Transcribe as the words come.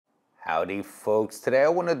Howdy folks, today I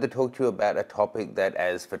wanted to talk to you about a topic that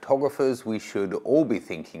as photographers we should all be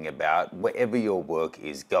thinking about wherever your work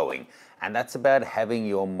is going, and that's about having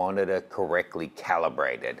your monitor correctly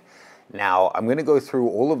calibrated. Now I'm going to go through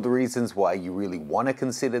all of the reasons why you really want to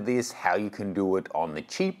consider this, how you can do it on the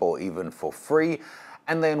cheap or even for free,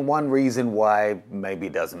 and then one reason why maybe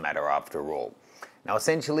it doesn't matter after all. Now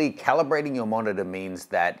essentially, calibrating your monitor means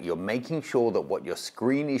that you're making sure that what your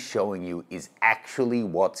screen is showing you is actually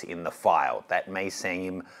what's in the file. That may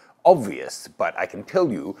seem obvious, but I can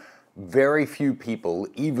tell you, very few people,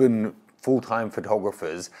 even full-time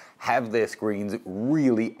photographers, have their screens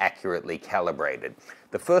really accurately calibrated.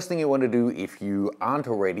 The first thing you want to do, if you aren't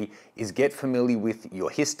already, is get familiar with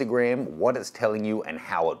your histogram, what it's telling you and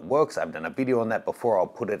how it works. I've done a video on that before. I'll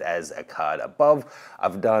put it as a card above.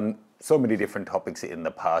 I've done so many different topics in the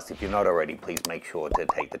past. If you're not already, please make sure to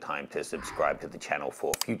take the time to subscribe to the channel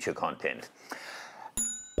for future content.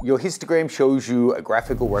 Your histogram shows you a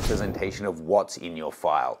graphical representation of what's in your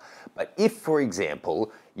file. But if, for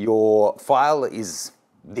example, your file is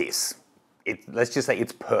this, let's just say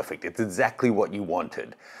it's perfect, it's exactly what you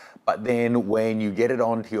wanted. But then when you get it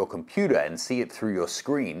onto your computer and see it through your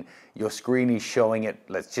screen is showing it,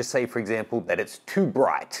 let's just say, for example, that it's too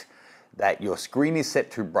bright. That your screen is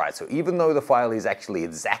set too bright. So even though the file is actually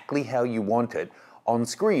exactly how you want it, on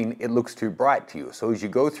screen it looks too bright to you. So as you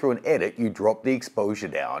go through and edit, you drop the exposure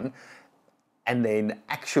down, and then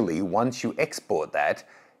actually once you export that,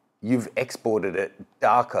 you've exported it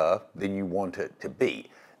darker than you want it to be.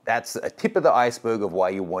 That's a tip of the iceberg of why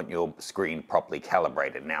you want your screen properly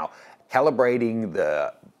calibrated. Now, calibrating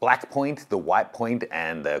the black point, the white point,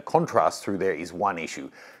 and the contrast through there is one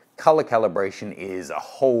issue. Color calibration is a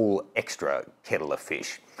whole extra kettle of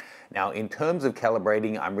fish. Now, in terms of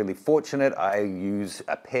calibrating, I'm really fortunate. I use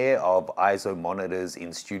a pair of ISO monitors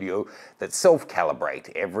in studio that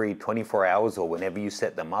self-calibrate. Every 24 hours or whenever you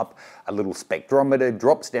set them up, a little spectrometer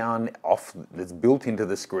drops down off that's built into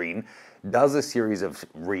the screen, does a series of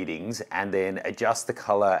readings, and then adjusts the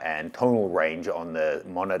color and tonal range on the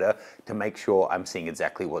monitor to make sure I'm seeing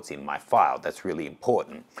exactly what's in my file. That's really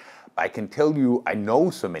important. I can tell you, I know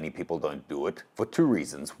so many people don't do it for two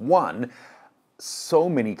reasons. One, so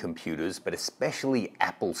many computers, but especially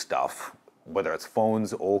Apple stuff, whether it's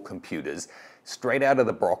phones or computers, straight out of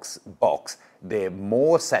the box, they're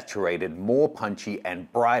more saturated, more punchy,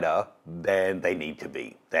 and brighter than they need to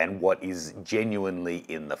be, than what is genuinely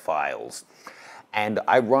in the files. And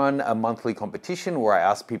I run a monthly competition where I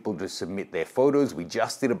ask people to submit their photos. We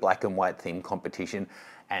just did a black and white theme competition,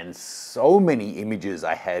 and so many images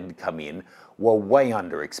I had come in were way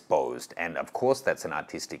underexposed. And of course, that's an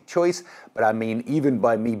artistic choice, but I mean, even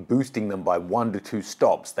by me boosting them by 1 to 2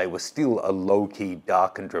 stops, they were still a low-key,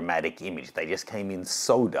 dark and dramatic image. They just came in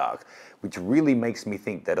so dark, which really makes me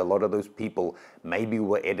think that a lot of those people maybe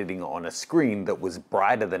were editing on a screen that was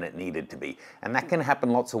brighter than it needed to be. And that can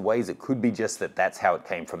happen lots of ways. It could be just that that's how it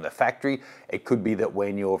came from the factory. It could be that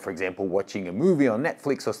when you're, for example, watching a movie on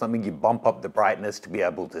Netflix or something, you bump up the brightness to be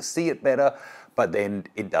able to see it better, but then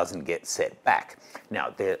it doesn't get set back.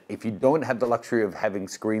 Now, if you don't have the luxury of having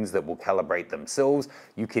screens that will calibrate themselves,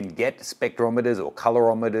 you can get spectrometers or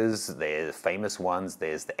colorimeters. There's famous ones,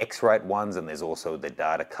 there's the X-Rite ones, and there's also the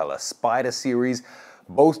Data Color Spider series.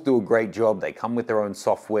 Both do a great job. They come with their own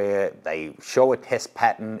software. They show a test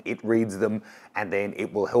pattern, it reads them, and then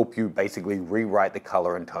it will help you basically rewrite the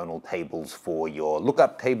color and tonal tables for your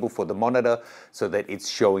lookup table for the monitor so that it's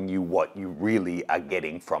showing you what you really are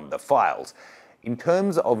getting from the files. In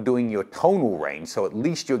terms of doing your tonal range, so at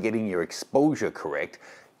least you're getting your exposure correct,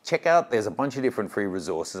 check out, there's a bunch of different free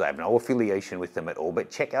resources. I have no affiliation with them at all, but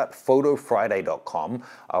check out photofriday.com.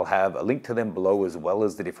 I'll have a link to them below as well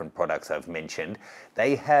as the different products I've mentioned.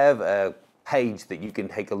 They have a page that you can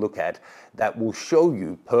take a look at that will show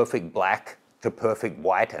you perfect black to perfect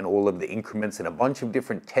white and all of the increments and a bunch of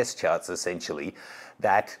different test charts essentially,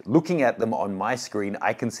 that looking at them on my screen,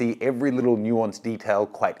 I can see every little nuanced detail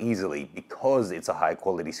quite easily because it's a high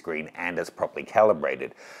quality screen and it's properly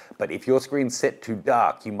calibrated. But if your screen's set too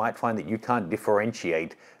dark, you might find that you can't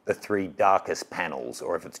differentiate the 3 darkest panels,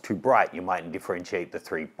 or if it's too bright, you mightn't differentiate the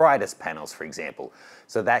 3 brightest panels, for example.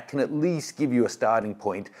 So that can at least give you a starting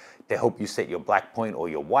point to help you set your black point or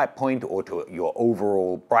your white point or to your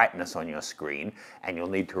overall brightness on your screen, and you'll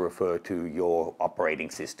need to refer to your operating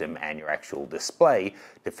system and your actual display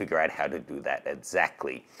to figure out how to do that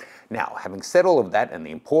exactly. Now, having said all of that and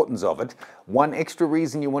the importance of it, one extra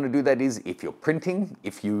reason you want to do that is if you're printing,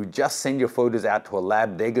 if you just send your photos out to a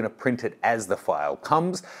lab, they're going to print it as the file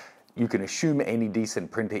comes. You can assume any decent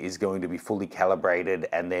printer is going to be fully calibrated,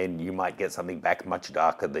 and then you might get something back much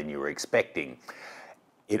darker than you were expecting.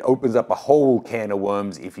 it opens up a whole can of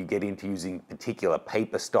worms if you get into using particular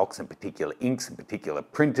paper stocks and particular inks and particular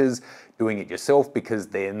printers, doing it yourself, because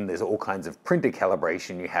then there's all kinds of printer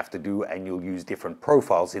calibration you have to do, and you'll use different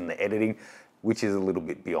profiles in the editing, which is a little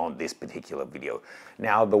bit beyond this particular video.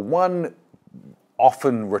 Now, the one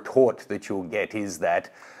often retort that you'll get is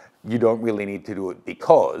that you don't really need to do it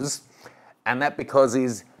because, and that because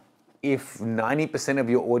is, if 90% of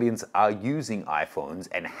your audience are using iPhones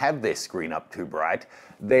and have their screen up too bright,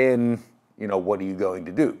 then, you know, what are you going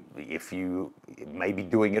to do? If you maybe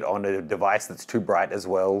doing it on a device that's too bright as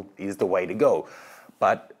well is the way to go.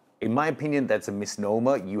 But in my opinion, that's a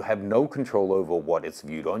misnomer. You have no control over what it's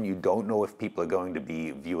viewed on. You don't know if people are going to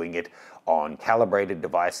be viewing it on calibrated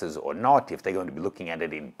devices or not, if they're going to be looking at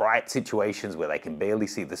it in bright situations where they can barely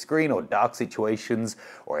see the screen, or dark situations,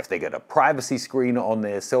 or if they got a privacy screen on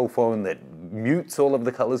their cell phone that mutes all of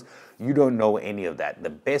the colors. You don't know any of that.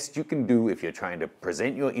 The best you can do if you're trying to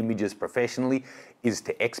present your images professionally is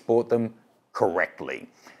to export them correctly.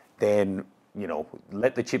 Then, you know,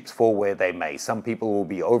 let the chips fall where they may. Some people will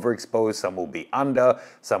be overexposed, some will be under,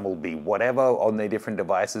 some will be whatever on their different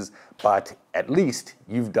devices, but at least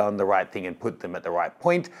you've done the right thing and put them at the right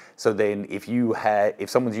point. So then if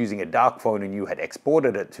someone's using a dark phone and you had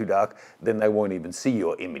exported it too dark, then they won't even see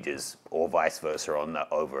your images, or vice versa on the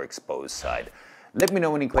overexposed side. Let me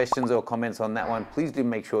know any questions or comments on that one. Please do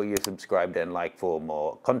make sure you're subscribed and like for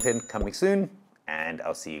more content coming soon, and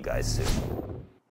I'll see you guys soon.